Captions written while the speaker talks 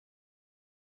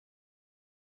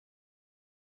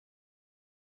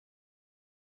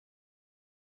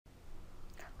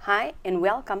Hi and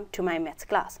welcome to my maths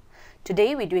class.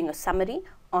 Today we're doing a summary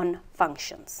on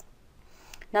functions.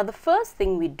 Now the first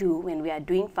thing we do when we are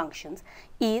doing functions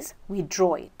is we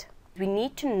draw it. We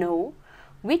need to know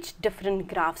which different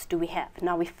graphs do we have.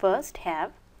 Now we first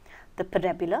have the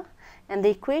parabola, and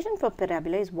the equation for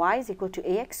parabola is y is equal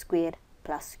to ax squared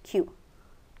plus q.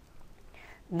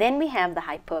 Then we have the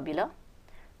hyperbola,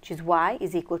 which is y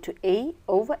is equal to a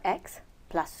over x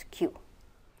plus q.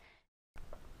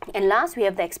 And last we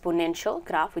have the exponential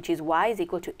graph, which is y is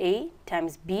equal to a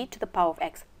times b to the power of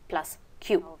x plus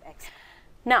q.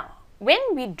 Now, when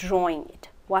we're drawing it,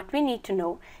 what we need to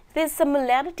know is there's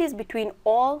similarities between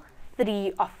all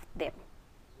three of them.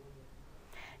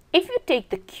 If you take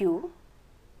the q,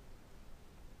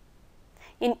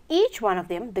 in each one of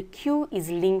them, the q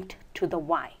is linked to the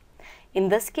y. In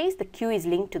this case, the q is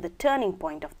linked to the turning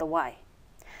point of the y.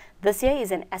 This here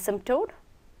is an asymptote,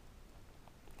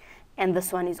 and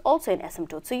this one is also an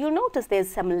asymptote. So you'll notice there's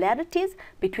similarities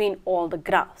between all the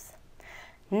graphs.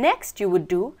 Next, you would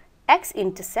do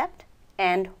x-intercept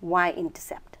and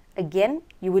y-intercept. Again,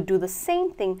 you would do the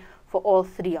same thing for all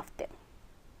three of them.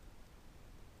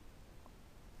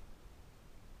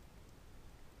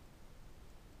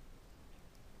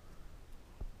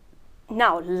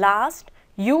 Now, last,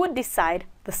 you would decide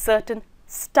the certain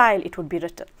style it would be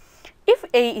written. If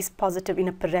a is positive in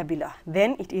a parabola,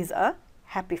 then it is a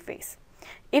happy face.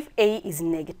 If a is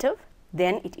negative,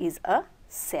 then it is a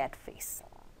sad face.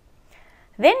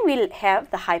 Then we'll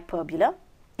have the hyperbola.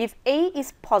 If a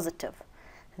is positive,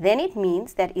 then it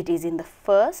means that it is in the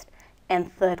first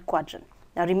and third quadrant.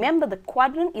 Now remember, the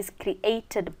quadrant is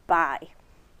created by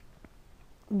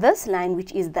this line,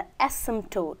 which is the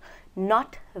asymptote,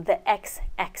 not the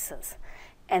x-axis,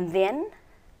 and then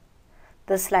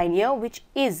this line here, which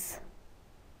is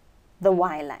the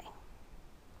y line.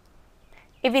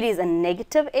 If it is a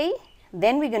negative a,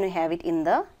 then we're going to have it in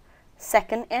the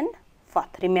second and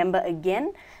fourth. Remember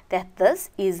again that this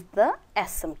is the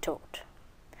asymptote.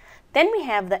 Then we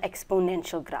have the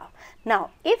exponential graph.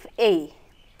 Now, if a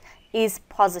is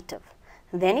positive,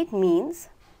 then it means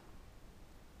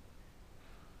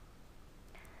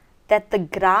that the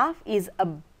graph is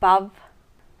above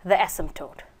the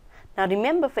asymptote. Now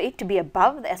remember, for it to be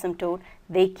above the asymptote,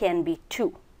 they can be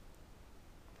two.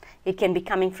 It can be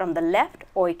coming from the left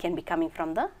or it can be coming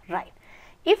from the right.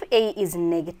 If a is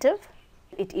negative,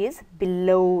 it is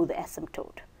below the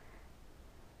asymptote.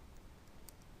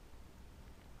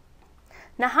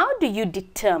 Now how do you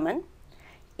determine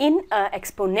in an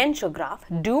exponential graph,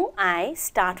 do I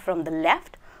start from the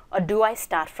left or do I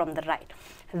start from the right?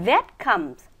 That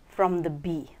comes from the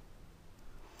b.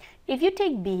 If you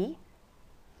take b,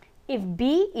 if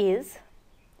b is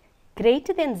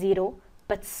greater than 0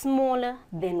 but smaller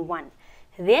than 1,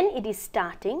 then it is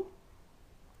starting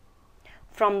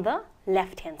from the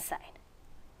left hand side.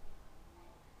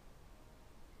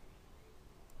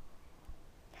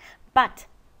 But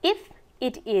if b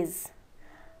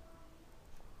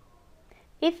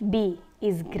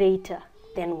is greater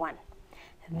than 1,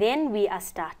 then we are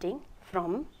starting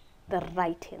from the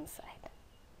right hand side.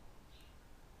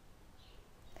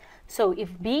 So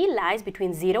if b lies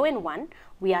between 0 and 1,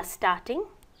 we are starting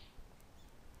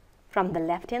from the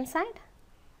left hand side.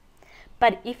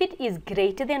 But if it is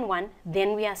greater than 1,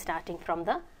 then we are starting from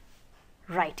the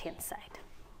right hand side.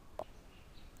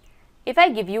 If I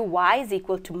give you y is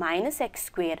equal to minus x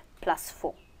squared plus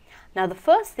 4. Now the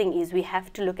first thing is we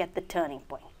have to look at the turning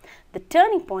point. The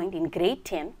turning point in grade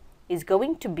 10 is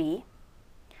going to be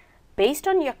based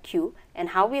on your q, and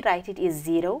how we write it is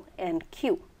 0 and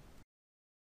q.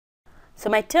 So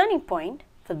my turning point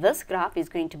for this graph is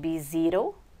going to be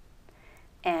 0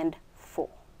 and 4.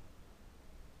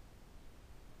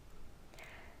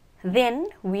 Then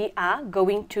we are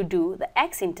going to do the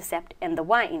x-intercept and the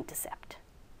y-intercept.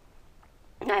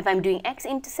 Now if I'm doing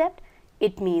x-intercept,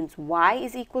 it means y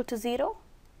is equal to 0.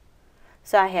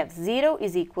 So I have 0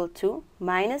 is equal to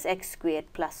minus x squared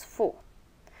plus 4.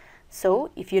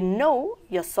 So if you know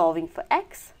you're solving for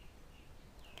x,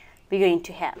 we're going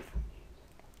to have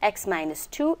x minus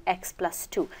 2, x plus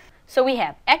 2. So we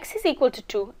have x is equal to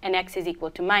 2 and x is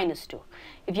equal to minus 2.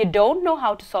 If you don't know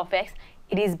how to solve for x,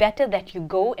 it is better that you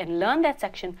go and learn that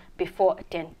section before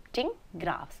attempting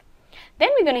graphs. Then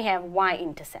we're going to have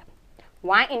y-intercept.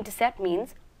 Y-intercept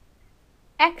means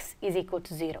x is equal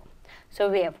to 0. So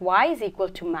we have y is equal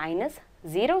to minus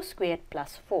 0 squared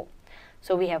plus 4.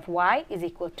 So we have y is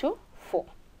equal to 4.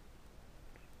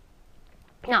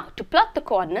 Now to plot the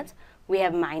coordinates, we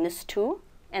have minus 2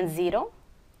 and 0.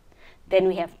 Then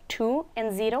we have 2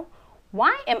 and 0.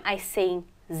 Why am I saying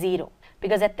 0?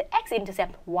 Because at the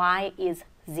x-intercept, y is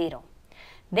 0.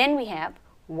 Then we have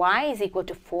y is equal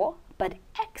to 4, but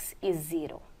x is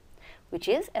 0, which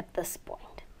is at this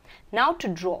point. Now to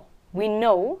draw, we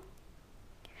know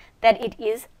that it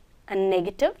is a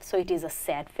negative, so it is a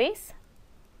sad face.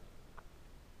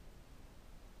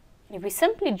 If we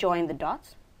simply join the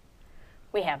dots,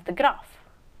 we have the graph.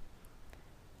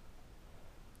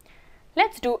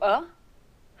 Let's do a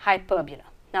hyperbola.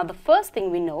 Now the first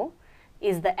thing we know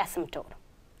is the asymptote.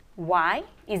 Y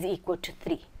is equal to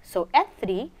 3. So at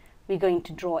 3, we're going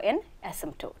to draw an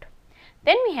asymptote.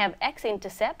 Then we have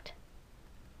x-intercept.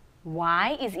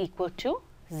 Y is equal to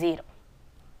 0.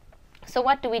 So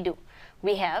what do?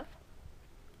 We have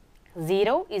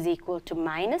 0 is equal to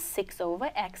minus 6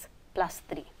 over x plus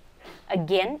 3.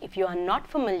 Again, if you are not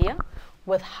familiar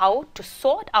with how to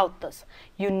sort out this,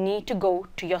 you need to go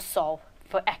to your solve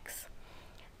for x.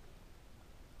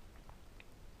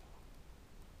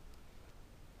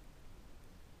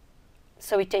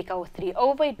 So we take our 3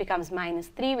 over, it becomes minus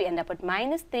 3. We end up with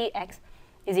minus 3x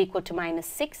is equal to minus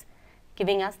 6,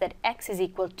 giving us that x is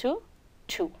equal to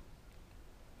 2.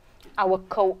 Our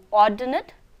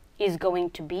coordinate is going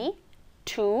to be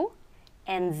 2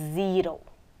 and 0.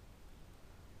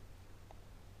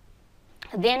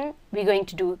 Then we're going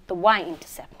to do the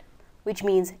y-intercept, which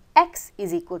means x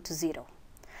is equal to 0.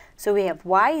 So we have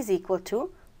y is equal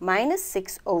to minus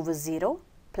 6 over 0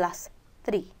 plus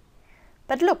 3.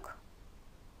 But look,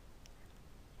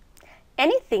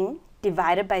 anything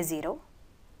divided by 0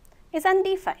 is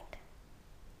undefined.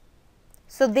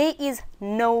 So there is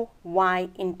no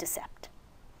y-intercept.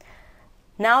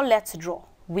 Now let's draw.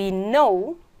 We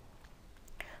know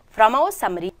from our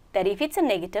summary that if it's a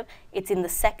negative, it's in the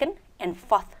second and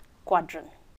fourth quadrant.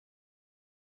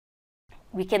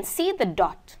 We can see the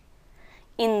dot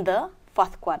in the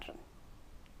fourth quadrant.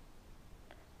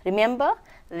 Remember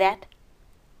that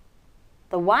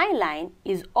the y-line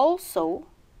is also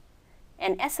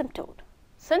an asymptote.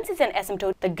 Since it's an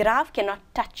asymptote, the graph cannot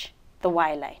touch the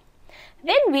y-line.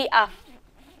 Then we are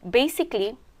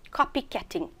basically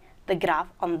copycatting the graph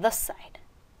on this side.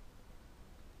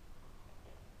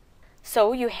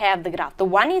 So you have the graph. The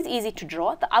one is easy to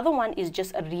draw, the other one is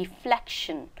just a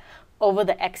reflection over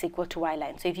the x equal to y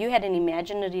line. So if you had an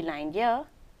imaginary line here,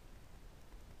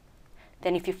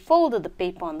 then if you folded the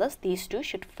paper on this, these two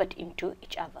should fit into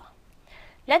each other.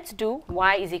 Let's do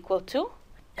y is equal to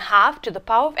half to the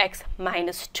power of x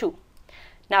minus 2.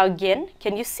 Now again,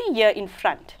 can you see here in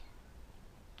front?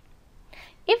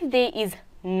 If there is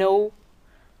no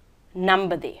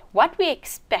number there, what we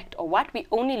expect or what we're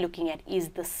only looking at is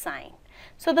the sign.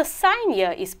 So the sign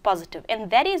here is positive, and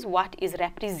that is what is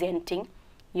representing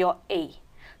your A.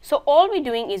 So all we're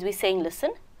doing is we're saying,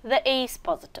 listen, the A is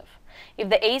positive. If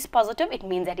the A is positive, it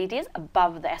means that it is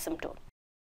above the asymptote.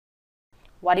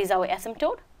 What is our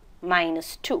asymptote?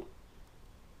 Minus 2.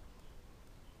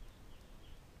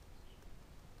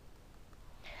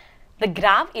 The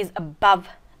graph is above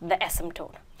the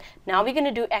asymptote. Now we're going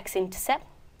to do x-intercept,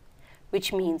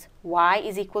 which means y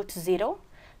is equal to 0.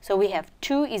 So we have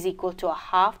 2 is equal to a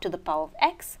half to the power of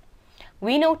x.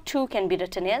 We know 2 can be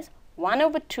written as 1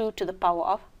 over 2 to the power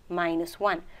of minus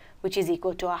 1, which is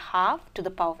equal to a half to the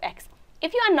power of x.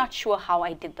 If you are not sure how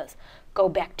I did this, go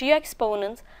back to your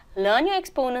exponents, learn your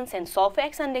exponents and solve for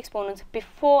x under exponents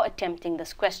before attempting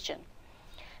this question.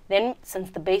 Then since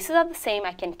the bases are the same,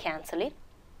 I can cancel it.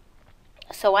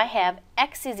 So I have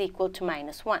x is equal to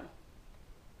minus 1.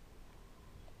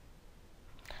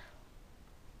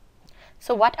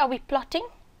 So what are we plotting?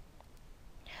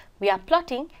 We are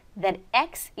plotting that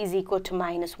x is equal to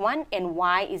minus 1 and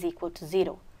y is equal to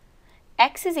 0.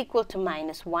 X is equal to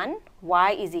minus 1,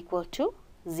 y is equal to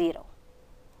 0.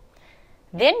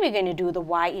 Then we're going to do the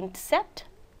y-intercept.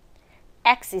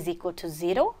 X is equal to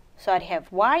 0. So I'd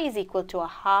have y is equal to a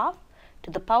half to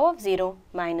the power of 0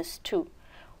 minus 2.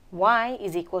 Y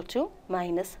is equal to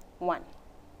minus 1.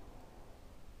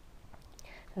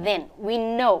 Then we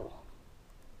know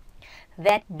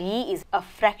that b is a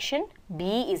fraction,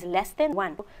 b is less than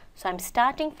 1. So I'm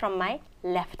starting from my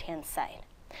left hand side.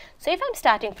 So if I'm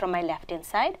starting from my left hand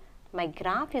side, my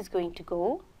graph is going to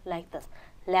go like this.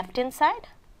 Left hand side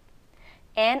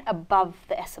and above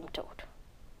the asymptote.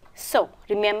 So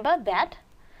remember that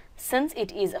since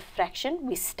it is a fraction,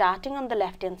 we're starting on the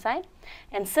left hand side,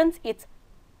 and since it's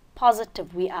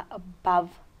positive, we are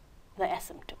above the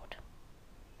asymptote.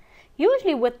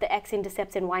 Usually with the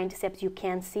x-intercepts and y-intercepts, you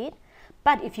can see it.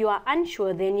 But if you are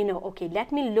unsure, then you know, okay,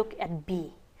 let me look at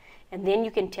B. And then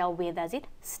you can tell where does it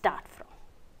start from.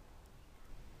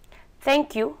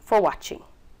 Thank you for watching.